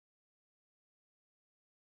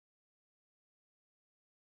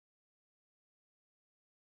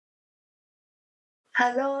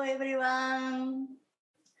Hello, everyone.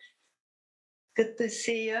 Good to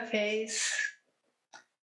see your face.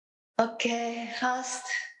 Okay, first,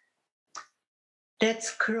 let's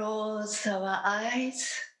close our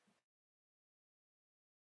eyes.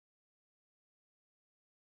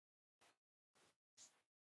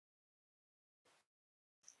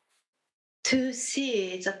 To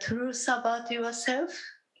see the truth about yourself,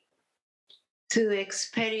 to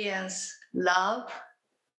experience love,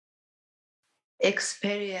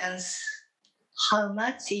 experience how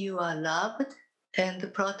much you are loved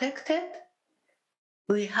and protected,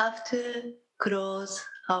 we have to close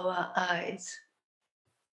our eyes.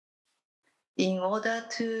 In order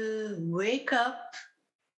to wake up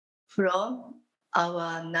from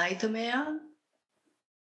our nightmare,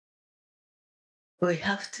 we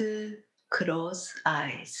have to close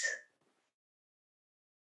eyes.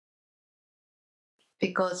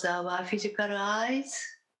 Because our physical eyes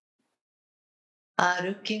are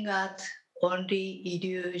looking at only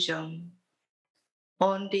illusion,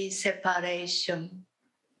 only separation,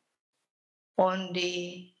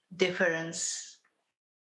 only difference,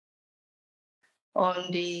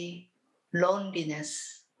 only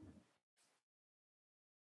loneliness,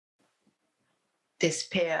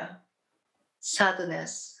 despair,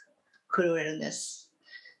 sadness, cruelness,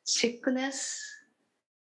 sickness,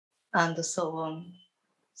 and so on.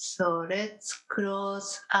 So let's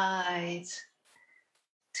close eyes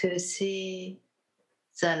to see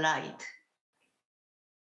the light.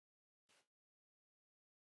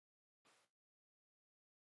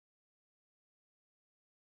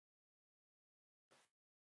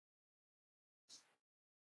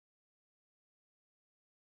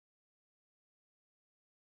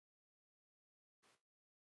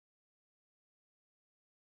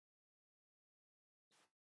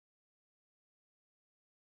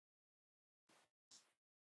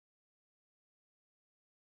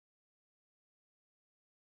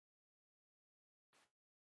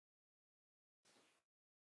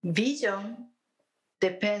 Vision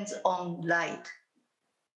depends on light.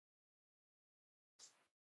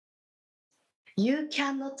 You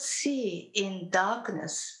cannot see in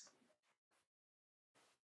darkness,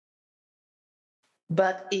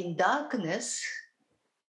 but in darkness,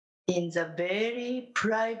 in the very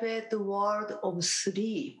private world of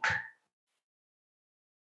sleep,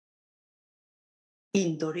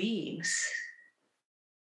 in dreams,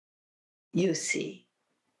 you see.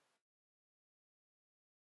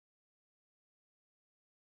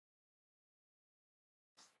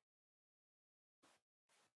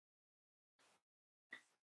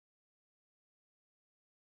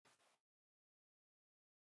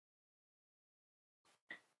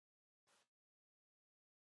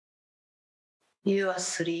 You are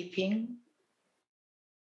sleeping,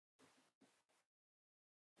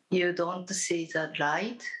 you don't see the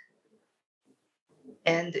light,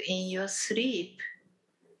 and in your sleep,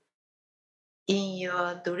 in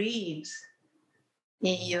your dreams,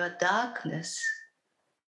 in your darkness,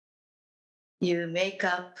 you make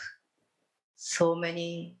up so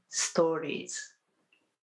many stories.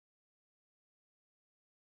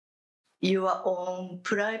 Your own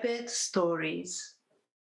private stories.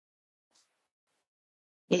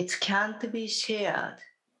 It can't be shared.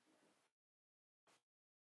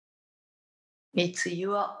 It's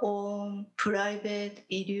your own private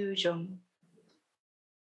illusion.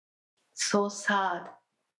 So sad,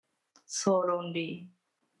 so lonely,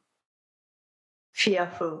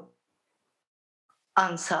 fearful,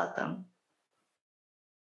 uncertain.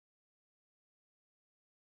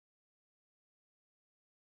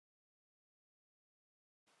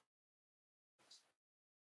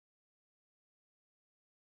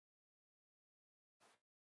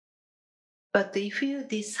 But if you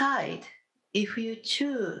decide, if you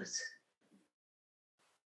choose,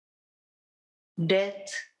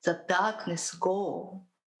 let the darkness go,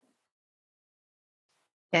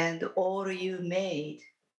 and all you made,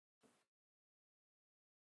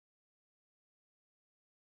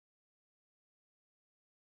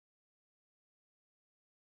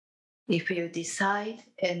 if you decide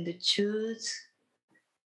and choose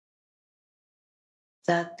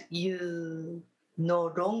that you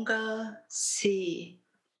no longer see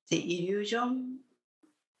the illusion,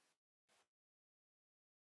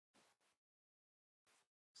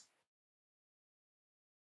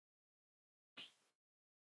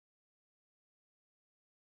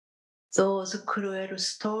 those cruel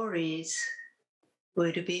stories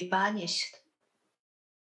will be vanished.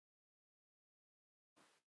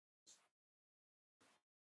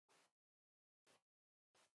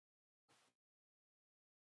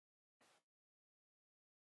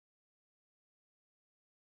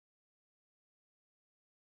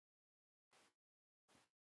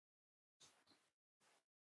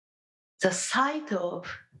 the sight of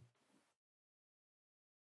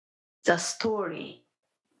the story,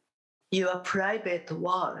 your private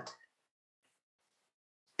world,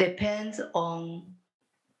 depends on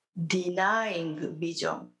denying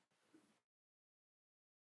vision.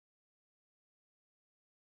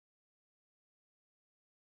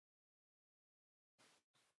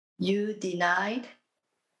 You denied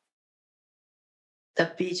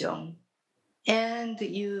the vision and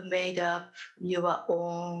you made up your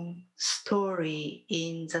own story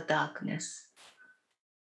in the darkness.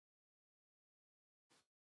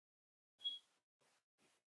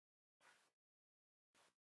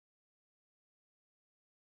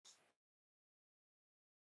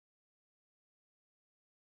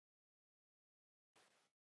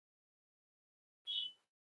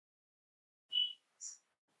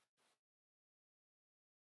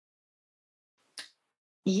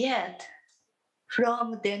 Yet,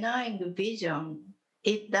 from denying vision,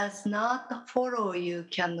 it does not follow you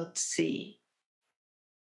cannot see.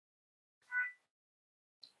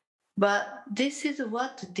 But this is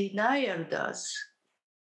what denial does.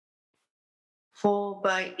 For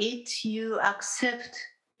by it you accept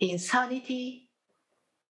insanity,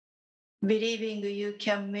 believing you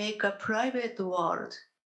can make a private world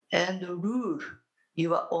and rule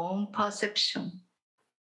your own perception.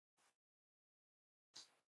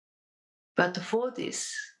 But for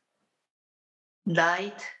this,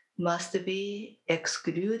 light must be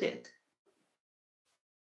excluded.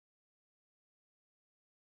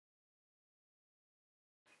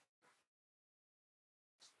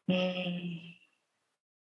 Mm.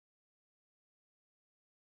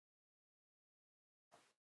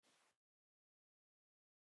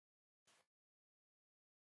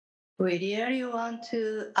 We really want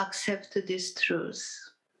to accept this truth.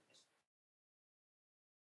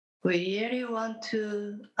 We really want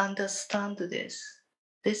to understand this.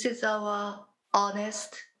 This is our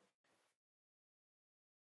honest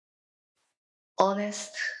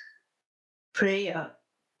prayer.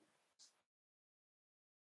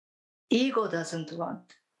 Ego doesn't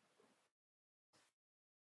want.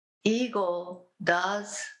 Ego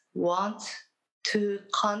does want to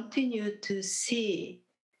continue to see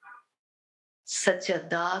such a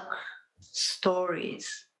dark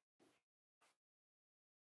stories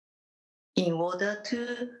in order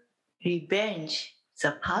to revenge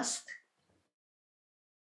the past,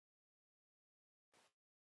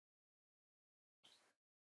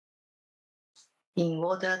 in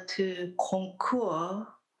order to conquer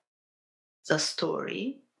the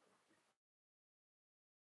story,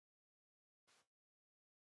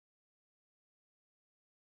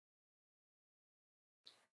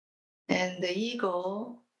 and the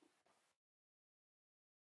ego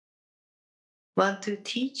want to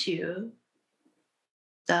teach you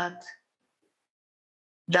that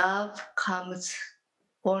love comes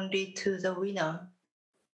only to the winner.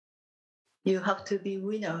 You have to be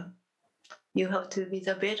winner. You have to be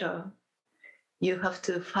the better. You have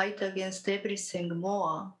to fight against everything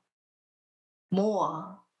more,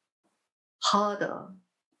 harder.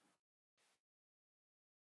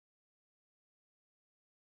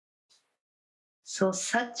 So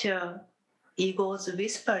such a ego's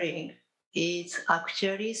whispering is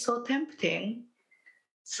actually so tempting.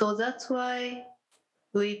 So that's why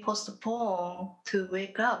we postpone to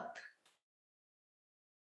wake up.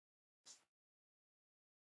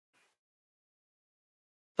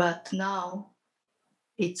 But now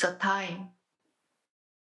it's a time.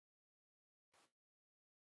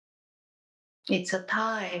 It's a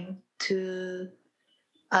time to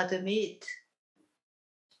admit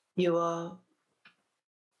your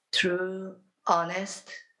true, honest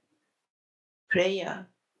prayer.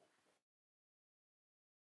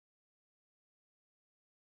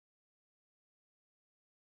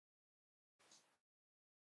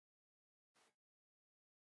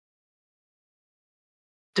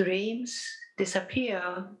 Dreams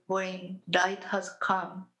disappear when light has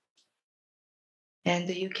come, and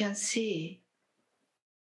you can see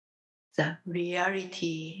the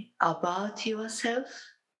reality about yourself,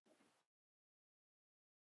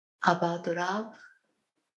 about love,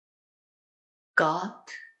 God,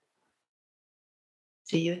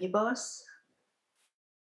 the universe,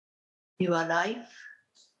 your life,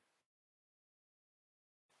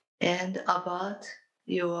 and about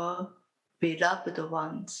your beloved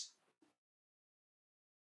ones.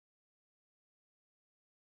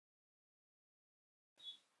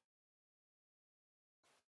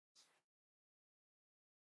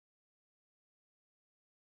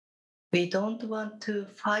 We don't want to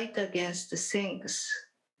fight against things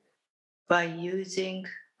by using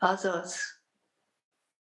others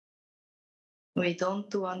We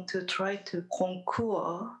don't want to try to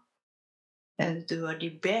conquer and do a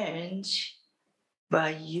revenge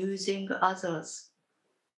by using others.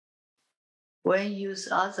 When you use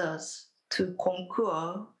others to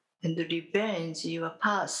conquer and revenge your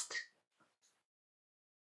past,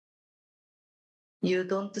 you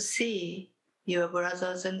don't see your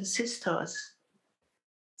brothers and sisters.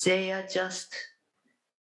 They are just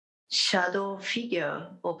shadow figure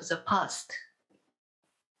of the past.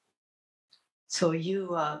 So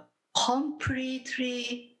you are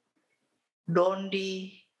completely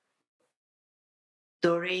lonely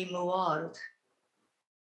dream world.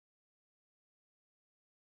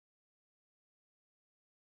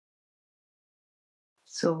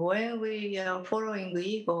 So when we are following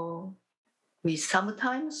ego, we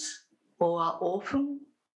sometimes or often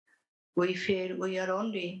we feel we are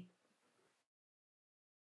lonely.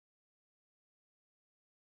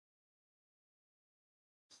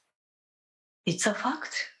 It's a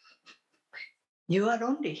fact. You are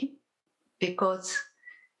lonely because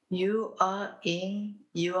you are in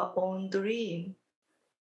your own dream.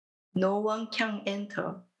 No one can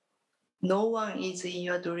enter. No one is in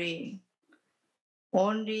your dream.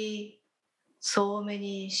 Only so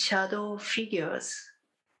many shadow figures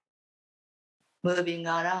moving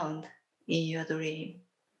around in your dream.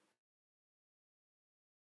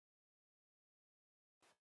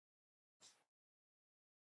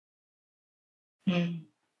 Mm.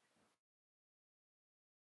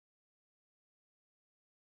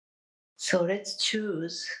 So let's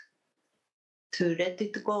choose to let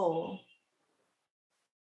it go,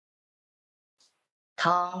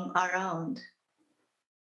 turn around,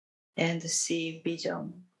 and see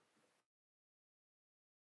vision.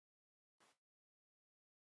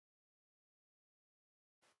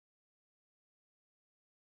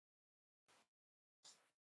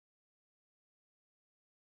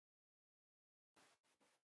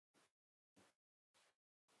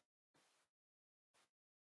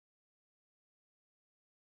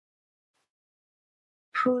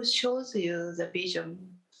 Who shows you the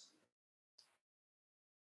vision?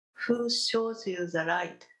 Who shows you the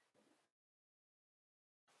light?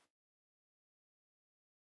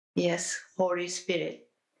 Yes, Holy Spirit,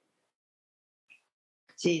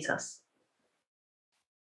 Jesus.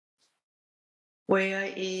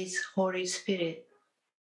 Where is Holy Spirit?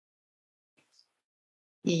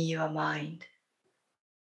 In your mind.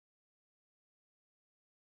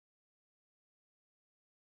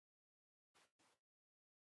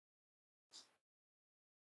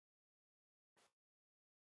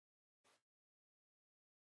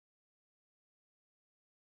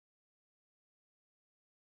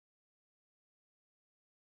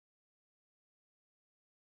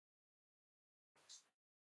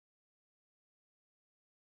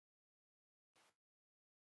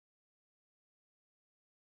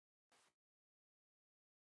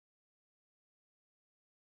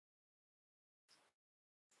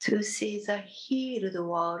 To see the healed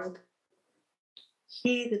world,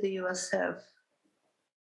 healed yourself.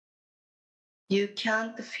 You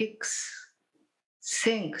can't fix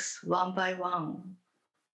things one by one.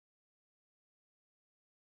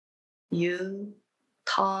 You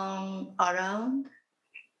turn around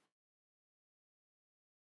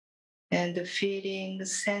and feeling,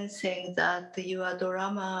 sensing that your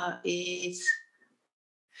drama is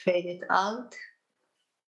faded out.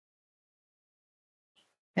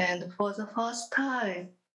 And for the first time,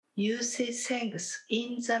 you see things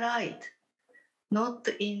in the light, not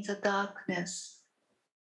in the darkness.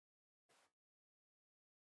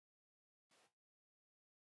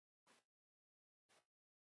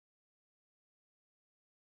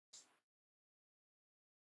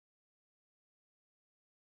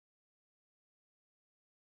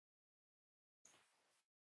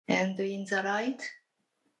 And in the light,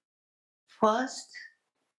 first,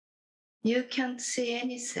 you can't see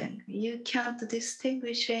anything. You can't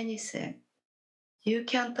distinguish anything. You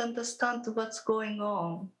can't understand what's going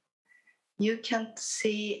on. You can't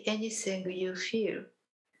see anything you feel.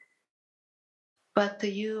 But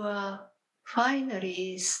you are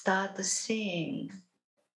finally start seeing.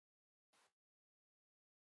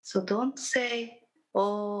 So don't say,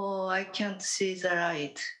 oh, I can't see the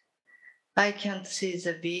light. I can't see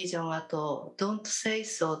the vision at all. Don't say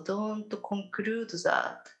so. Don't conclude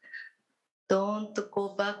that. Don't go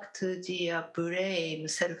back to the blame,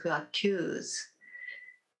 self-accuse.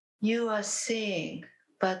 You are seeing,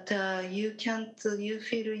 but you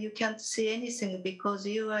feel you can't see anything because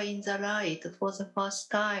you are in the light for the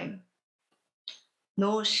first time.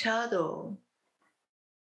 No shadow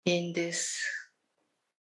in this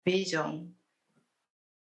vision.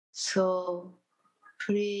 So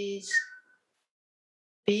please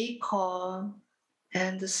Be calm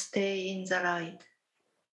and stay in the light.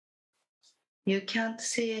 You can't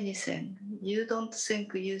see anything. You don't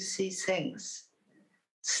think you see things.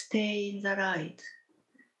 Stay in the light.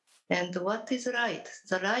 And what is light?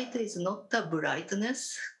 The light is not the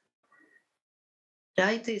brightness.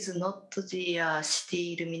 Light is not the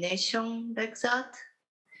city illumination like that.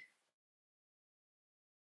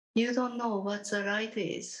 You don't know what the light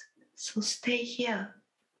is. So stay here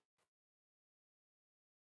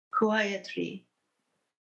quietly.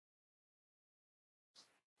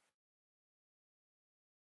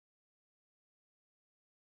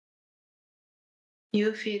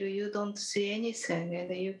 You feel you don't see anything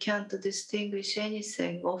and you can't distinguish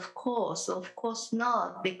anything. Of course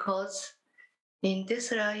not, because in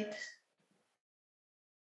this light,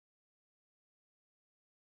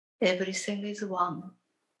 everything is one.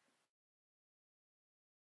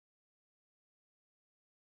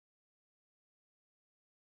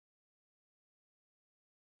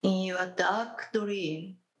 In your dark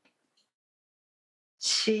dream,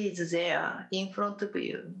 she is there in front of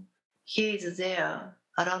you. He is there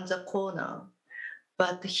around the corner.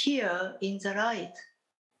 But here in the light,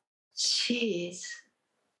 she is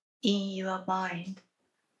in your mind.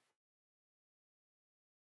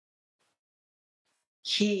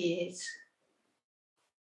 He is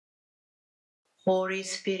Holy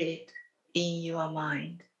Spirit in your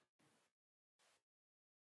mind.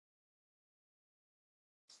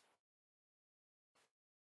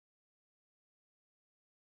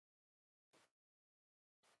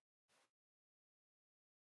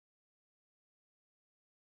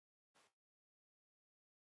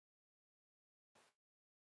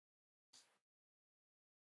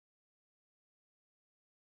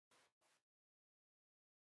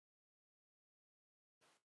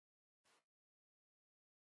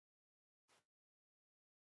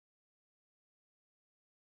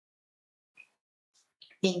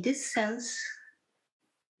 In this sense,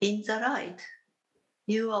 in the light,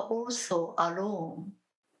 you are also alone,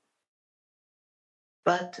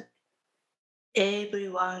 but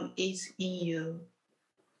everyone is in you,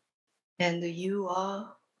 and you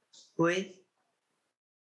are with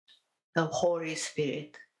the Holy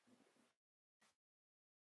Spirit.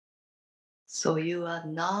 So you are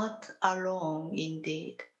not alone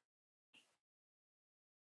indeed.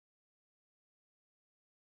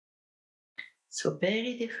 So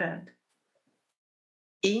very different.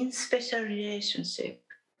 In special relationship,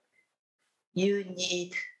 you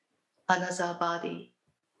need another body.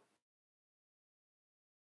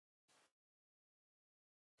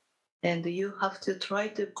 And you have to try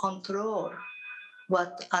to control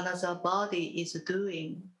what another body is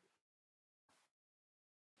doing.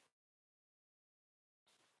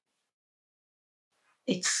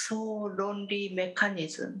 It's so lonely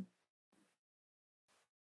mechanism.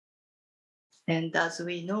 And as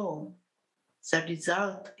we know, the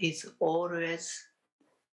result is always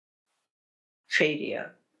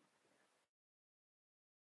failure.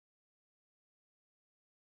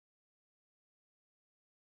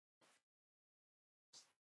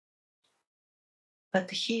 But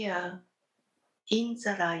here in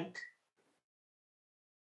the light,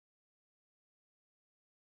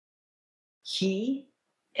 he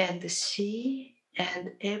and she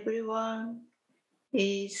and everyone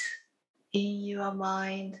is in your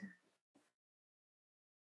mind,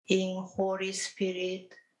 in Holy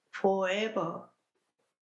Spirit forever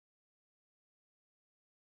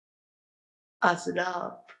as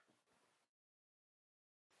love.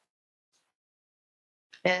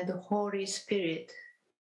 And the Holy Spirit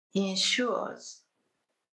ensures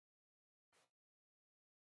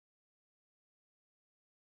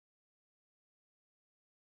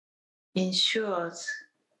ensures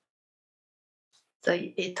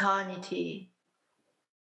the eternity.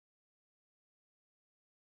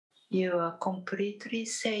 You are completely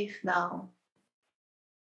safe now.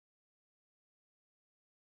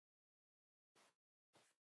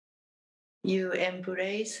 You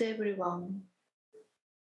embrace everyone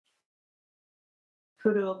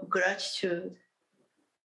full of gratitude.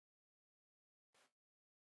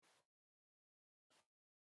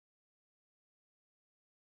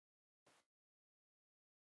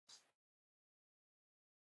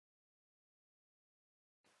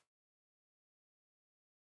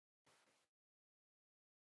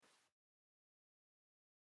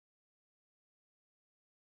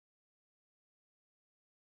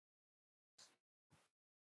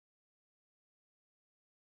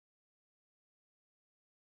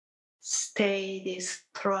 Stay this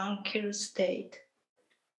tranquil state.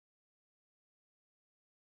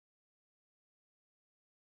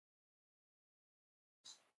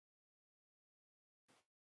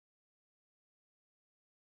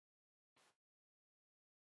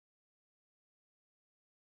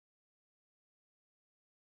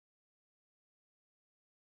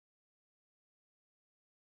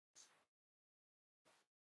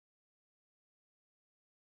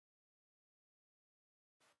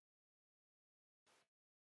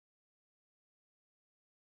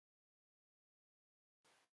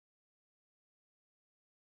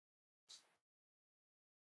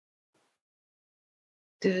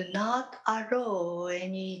 Do not allow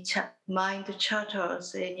any mind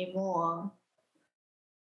chatters anymore.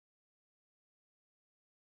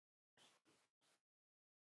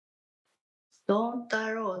 Don't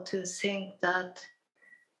allow to think that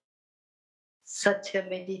such a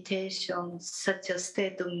meditation, such a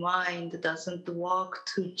state of mind doesn't work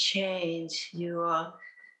to change your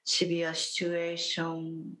severe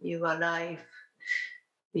situation, your life,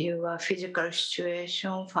 your physical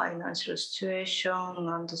situation, financial situation,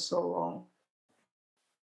 and so on.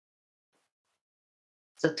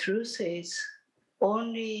 The truth is,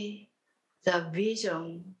 only the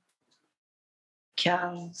vision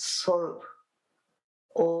can solve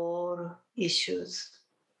all issues.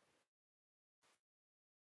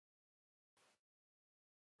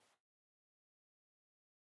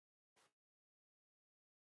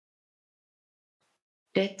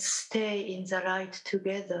 Let's stay in the light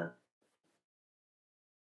together.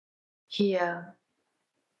 Here,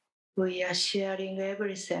 we are sharing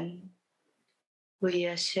everything. We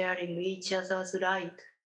are sharing each other's light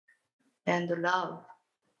and love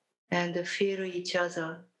and feel each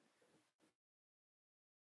other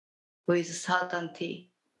with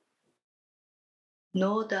certainty.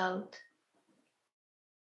 No doubt,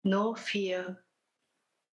 no fear,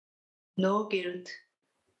 no guilt.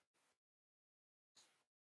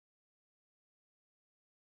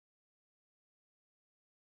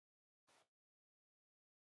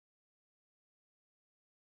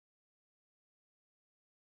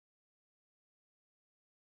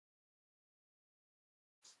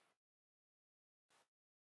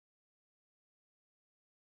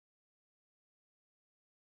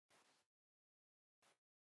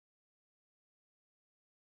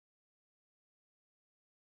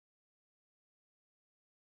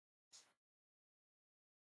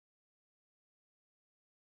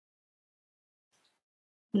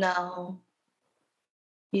 Now,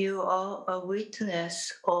 you are a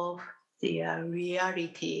witness of their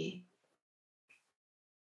reality.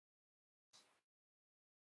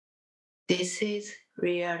 This is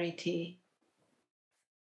reality.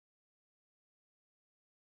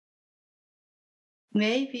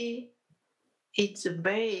 Maybe it's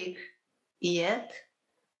vague yet,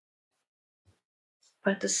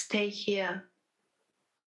 but stay here.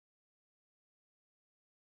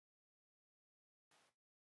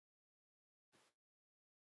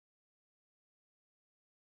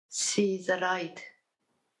 See the light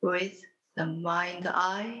with the mind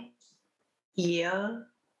eye, ear,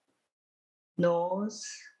 nose,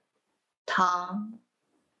 tongue,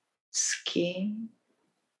 skin,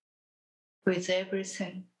 with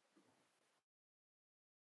everything.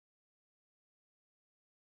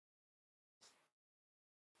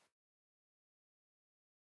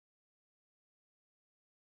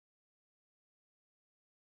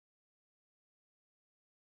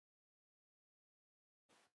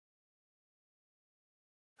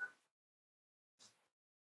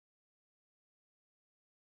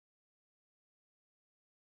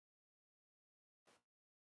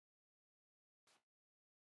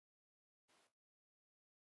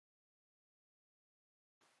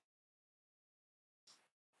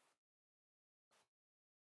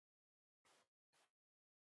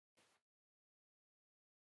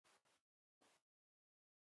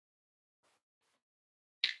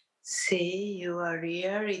 See, your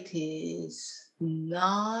reality is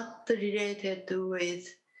not related with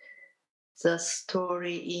the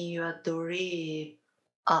story in your dream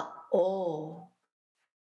at all.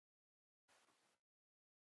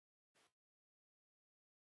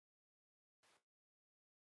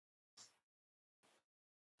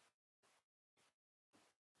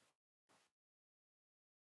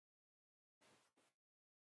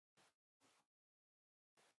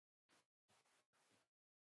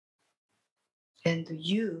 And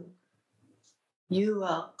you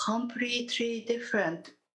are completely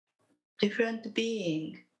different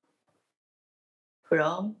being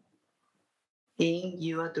from in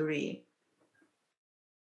your dream,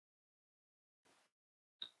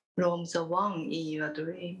 from the one in your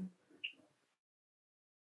dream.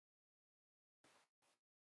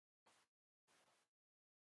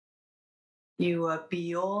 You are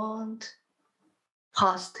beyond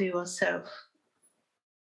past yourself.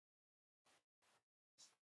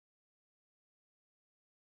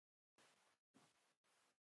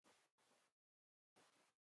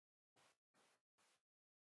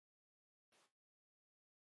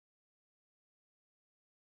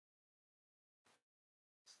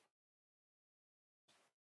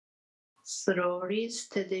 Slowly,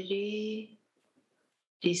 steadily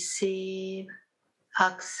receive,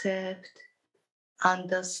 accept,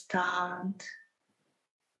 understand,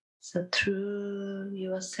 the true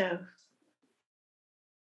yourself.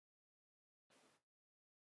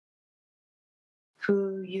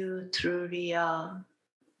 Who you truly are.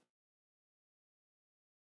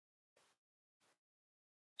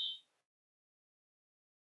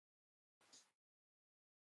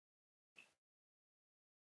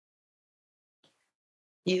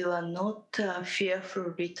 You are not a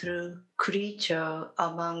fearful little creature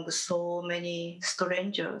among so many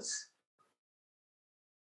strangers.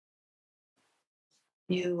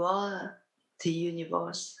 You are the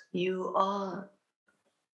universe. You are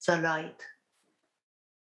the light.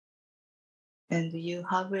 And you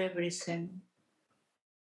have everything,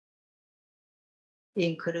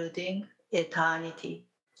 including eternity.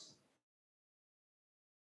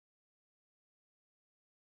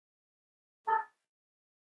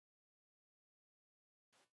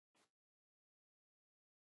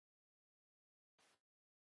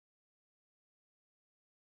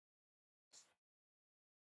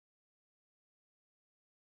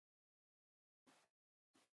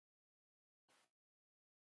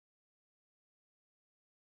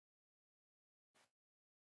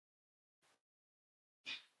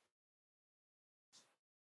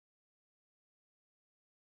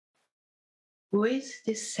 With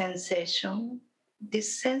this sensation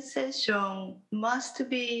must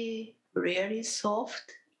be really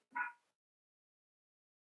soft.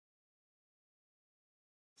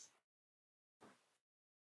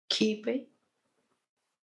 Keep it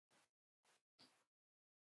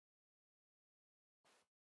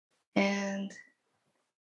and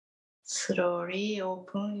slowly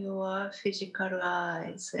open your physical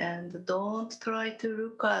eyes and don't try to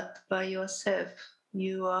look at by yourself.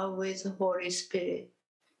 You are with Holy Spirit.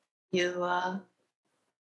 You are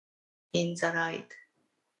in the light.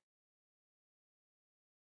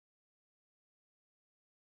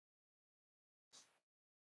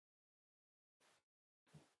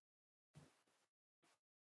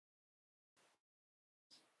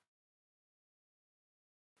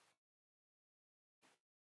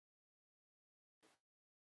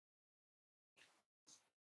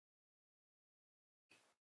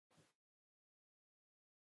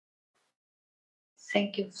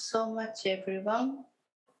 Thank you so much, everyone.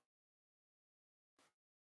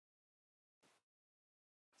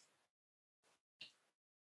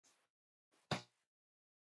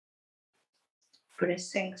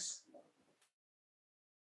 Blessings.